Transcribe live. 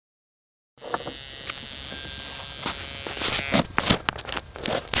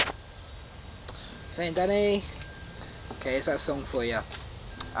Saying Danny. Okay, here's that song for you.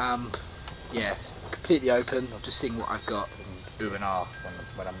 Yeah, completely open. I'll just sing what I've got and ooh and ah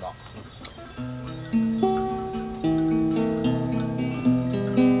when I'm not.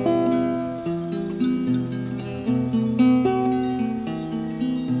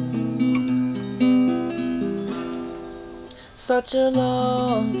 Such a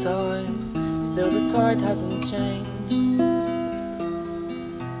long time, still the tide hasn't changed.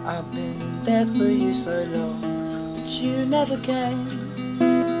 I've been there for you so long, but you never came.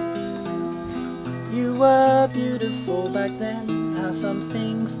 You were beautiful back then, how some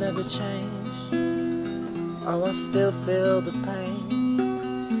things never change. Oh, I still feel the pain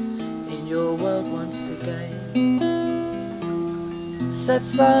in your world once again. Said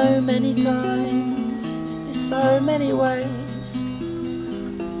so many times, in so many ways,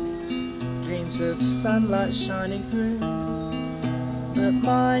 dreams of sunlight shining through, but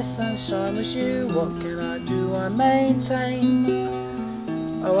my sunshine was you. What can I do? I maintain.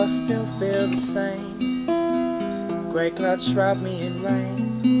 Oh, I still feel the same. Grey clouds shroud me in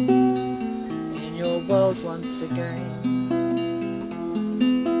rain, in your world once again.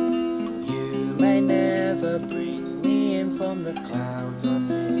 You may never bring me in from the clouds I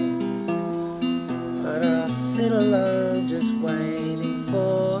fear, but I'll sit alone just waiting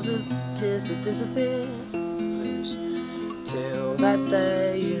for the tears to disappear. Till that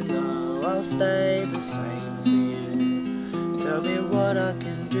day, you know I'll stay the same for you. Tell me what I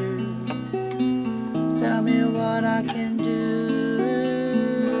can do. Tell me what I can do.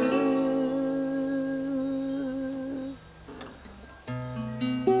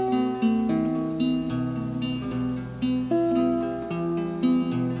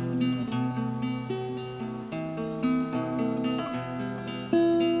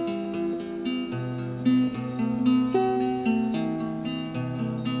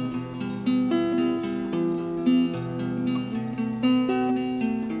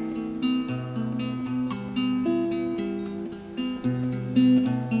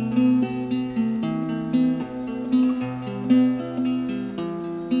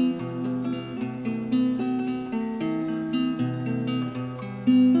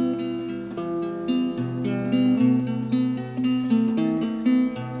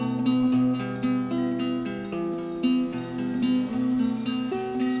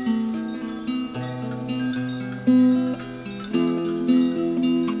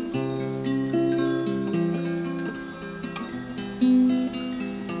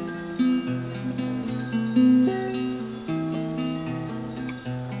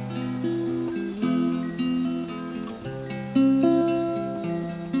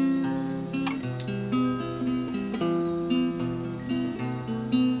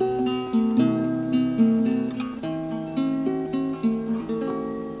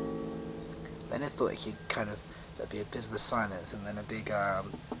 Then I thought it could kind of, there'd be a bit of a silence and then a big, where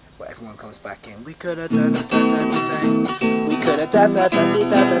everyone comes back in. We could have done, we could have done, like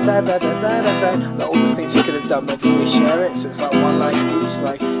all the things we could have done, maybe we share it, so it's like one line each,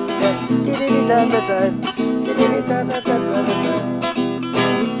 like, don't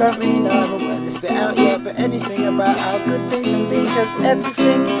really know, I haven't worked this bit out yet, but anything about how good things can be, cause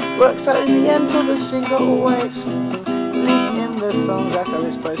everything works out in the end for the singer always. At least in the songs, that's how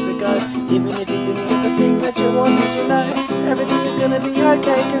it's supposed to go. Even if you didn't get the thing that you wanted, you know everything is gonna be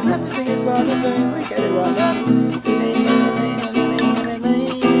okay, cause everything is part of the we get it right now.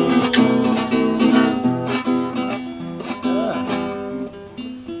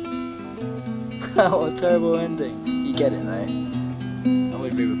 What a terrible ending. You get it though. I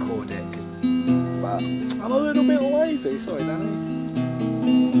would re-record it, but I'm a little bit lazy. Sorry, Danny.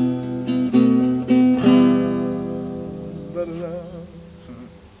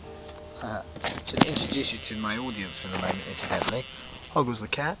 Should introduce you to my audience for the moment, incidentally. Hoggles the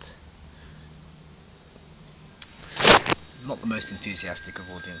cat. Not the most enthusiastic of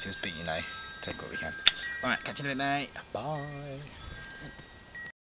audiences, but you know, take what we can. Alright, catch you in a bit, mate. Bye.